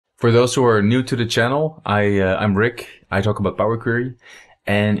For those who are new to the channel, I'm Rick. I talk about Power Query.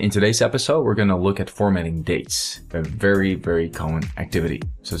 And in today's episode, we're going to look at formatting dates, a very, very common activity.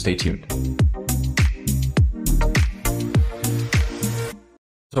 So stay tuned.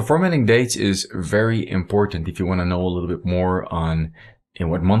 So formatting dates is very important if you want to know a little bit more on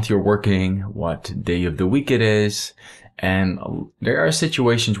in what month you're working, what day of the week it is. And there are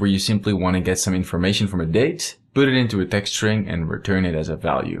situations where you simply want to get some information from a date, put it into a text string, and return it as a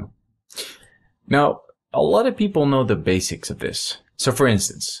value. Now, a lot of people know the basics of this. So for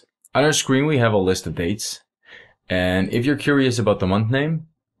instance, on our screen we have a list of dates. And if you're curious about the month name,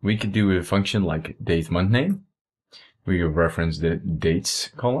 we could do a function like date month name. We could reference the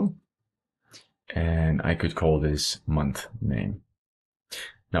dates column. And I could call this month name.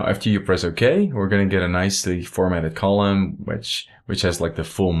 Now, after you press OK, we're going to get a nicely formatted column, which has like the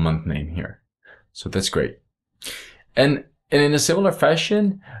full month name here. So that's great. And in a similar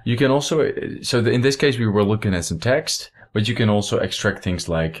fashion, you can also, in this case, we were looking at some text, but you can also extract things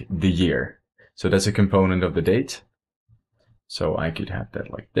like the year. So that's a component of the date. So I could have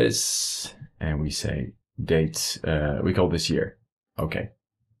that like this, and we say date, we call this year. Okay.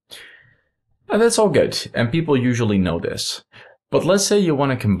 And that's all good. And people usually know this. But let's say you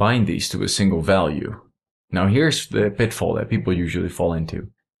want to combine these to a single value. Now here's the pitfall that people usually fall into.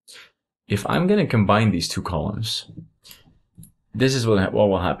 If I'm going to combine these two columns, this is what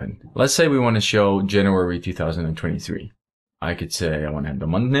will happen. Let's say we want to show January 2023. I could say I want to have the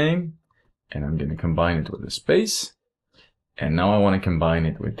month name, and I'm going to combine it with a space. And now I want to combine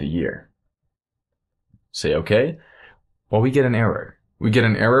it with the year. Say OK. Well, we get an error. We get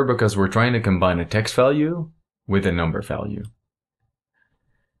an error because we're trying to combine a text value with a number value.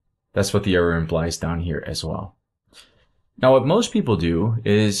 That's what the error implies down here as well. Now, what most people do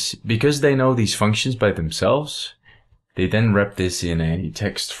is, because they know these functions by themselves, they then wrap this in a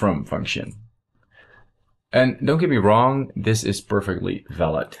text from function. And don't get me wrong, this is perfectly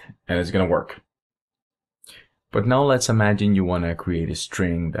valid and it's going to work. But now let's imagine you want to create a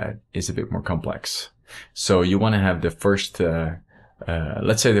string that is a bit more complex. So you want to have the first,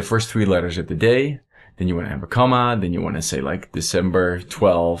 let's say the first 3 letters of the day. Then you want to have a comma, then you want to say like December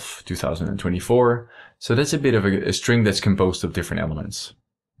 12, 2024. So that's a bit of a string that's composed of different elements.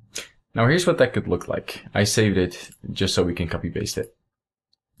 Now here's what that could look like. I saved it just so we can copy paste it.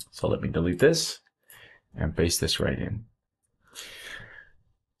 So let me delete this and paste this right in.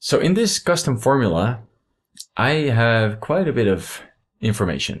 So in this custom formula, I have quite a bit of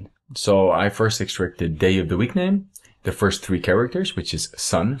information. So I first extract the day of the week name, the first 3 characters, which is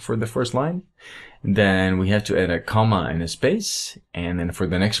sun for the first line. Then we have to add a comma and a space. And then for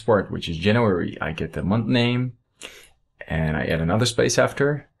the next part, which is January, I get the month name and I add another space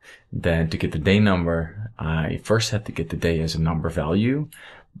after. Then to get the day number, I first have to get the day as a number value.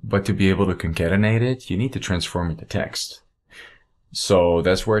 But to be able to concatenate it, you need to transform it to text. So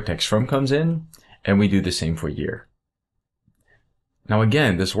that's where text from comes in. And we do the same for year. Now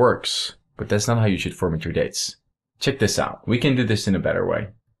again, this works, but that's not how you should format your dates. Check this out. We can do this in a better way.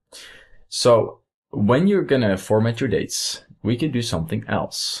 So when you're going to format your dates, we could do something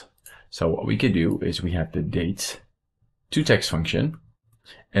else. So what we could do is we have the date to text function,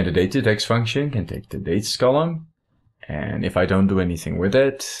 and the date to text function can take the dates column. And if I don't do anything with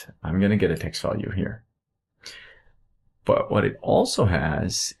it, I'm going to get a text value here. But what it also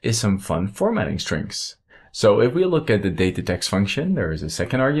has is some fun formatting strings. So if we look at the date to text function, there is a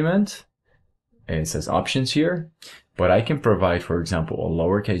second argument. It says options here, but I can provide, for example, a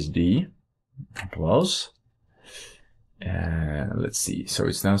lowercase d, close. Let's see. So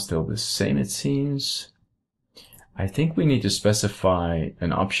it's now still the same, it seems. I think we need to specify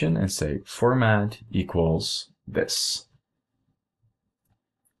an option and say format equals this.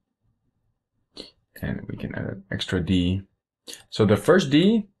 And we can add an extra d. So the first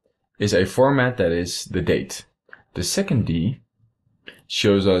d is a format that is the date. The second d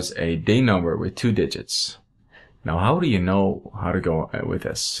shows us a day number with 2 digits. Now, how do you know how to go with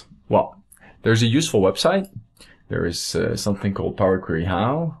this? Well, there's a useful website. There is something called Power Query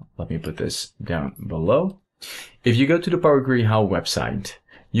How. Let me put this down below. If you go to the Power Query How website,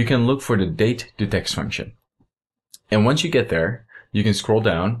 you can look for the date to text function. And once you get there, you can scroll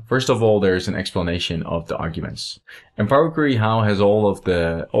down. First of all, there's an explanation of the arguments. And Power Query How has all of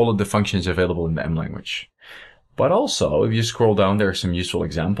the functions available in the M language. But also, if you scroll down, there are some useful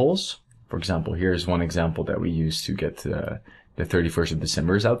examples. For example, here's one example that we use to get the 31st of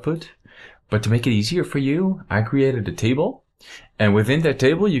December's output. But to make it easier for you, I created a table. And within that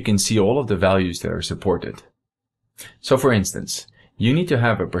table, you can see all of the values that are supported. So for instance, you need to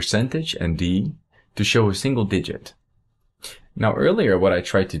have a percentage and d to show a single digit. Now earlier what I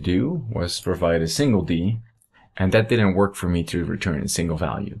tried to do was provide a single D, and that didn't work for me to return a single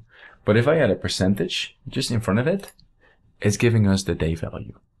value. But if I add a percentage just in front of it, it's giving us the day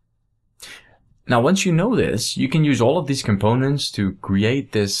value. Now once you know this, you can use all of these components to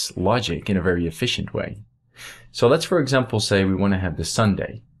create this logic in a very efficient way. So let's for example say we want to have the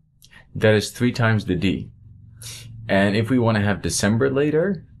Sunday. That is 3 times the D. And if we want to have December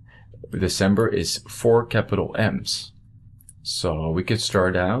later, December is 4 capital M's. So we could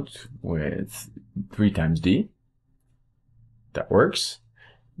start out with 3 times D. That works.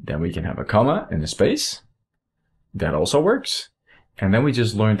 Then we can have a comma and a space. That also works. And then we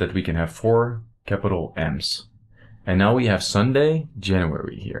just learned that we can have 4 capital M's. And now we have Sunday,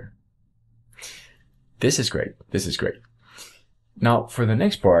 January here. This is great. This is great. Now for the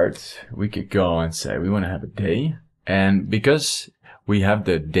next part, we could go and say we want to have a day. And because we have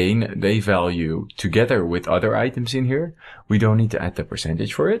the day value together with other items in here, we don't need to add the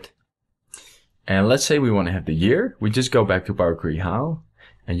percentage for it. And let's say we want to have the year. We just go back to Power Query How,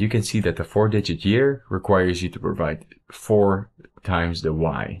 and you can see that the 4-digit year requires you to provide 4 times the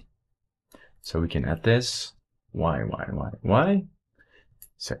Y. So we can add this, Y.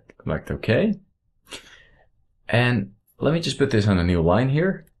 Select OK. And let me just put this on a new line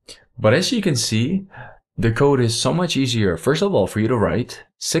here. But as you can see, the code is so much easier, first of all, for you to write,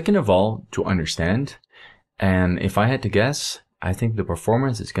 second of all, to understand. And if I had to guess, I think the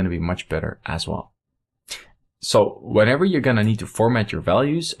performance is going to be much better as well. So whenever you're going to need to format your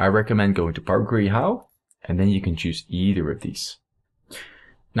values, I recommend going to Power Query How, and then you can choose either of these.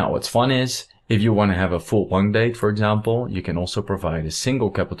 Now what's fun is, if you want to have a full long date, for example, you can also provide a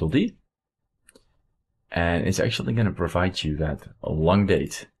single capital D. And it's actually going to provide you that long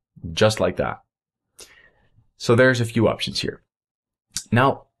date, just like that. So there's a few options here.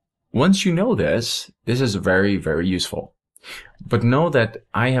 Now, once you know this is very, very useful. But know that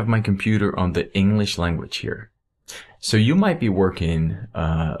I have my computer on the English language here. So you might be working,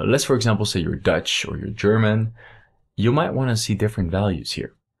 let's for example say you're Dutch or you're German. You might want to see different values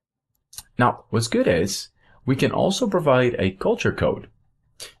here. Now, what's good is we can also provide a culture code.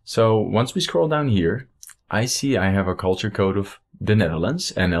 So once we scroll down here, I see I have a culture code of the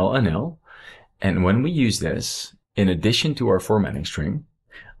Netherlands, NL. And when we use this, in addition to our formatting string,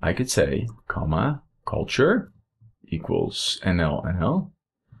 I could say, comma, culture equals NL.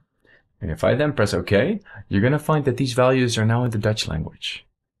 And if I then press OK, you're going to find that these values are now in the Dutch language.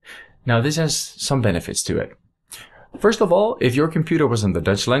 Now this has some benefits to it. First of all, if your computer was in the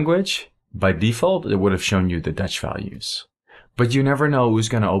Dutch language, by default, it would have shown you the Dutch values. But you never know who's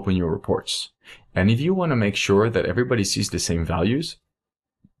going to open your reports. And if you want to make sure that everybody sees the same values,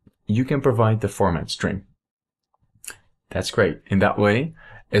 you can provide the format string. That's great. In that way,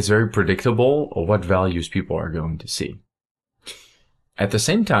 it's very predictable what values people are going to see. At the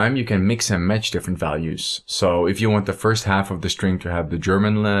same time, you can mix and match different values. So if you want the first half of the string to have the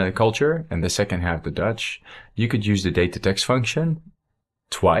German culture and the second half the Dutch, you could use the data text function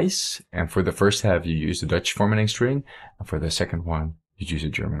twice. And for the first half, you use the Dutch formatting string. And for the second one, you use a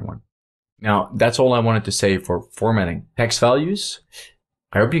German one. Now, that's all I wanted to say for formatting text values.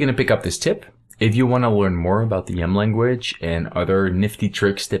 I hope you're going to pick up this tip. If you want to learn more about the M language and other nifty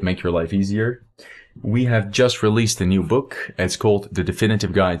tricks that make your life easier, we have just released a new book. It's called The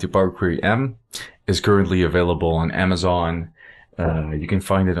Definitive Guide to Power Query M. It's currently available on Amazon. You can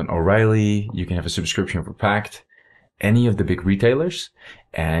find it on O'Reilly. You can have a subscription for Pact, any of the big retailers.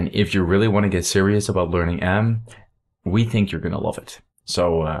 And if you really want to get serious about learning M, we think you're going to love it.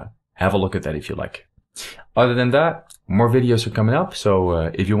 So have a look at that if you like. Other than that, more videos are coming up.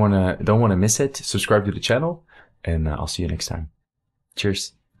 So if you don't want to miss it, subscribe to the channel, and I'll see you next time.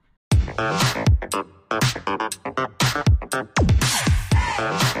 Cheers.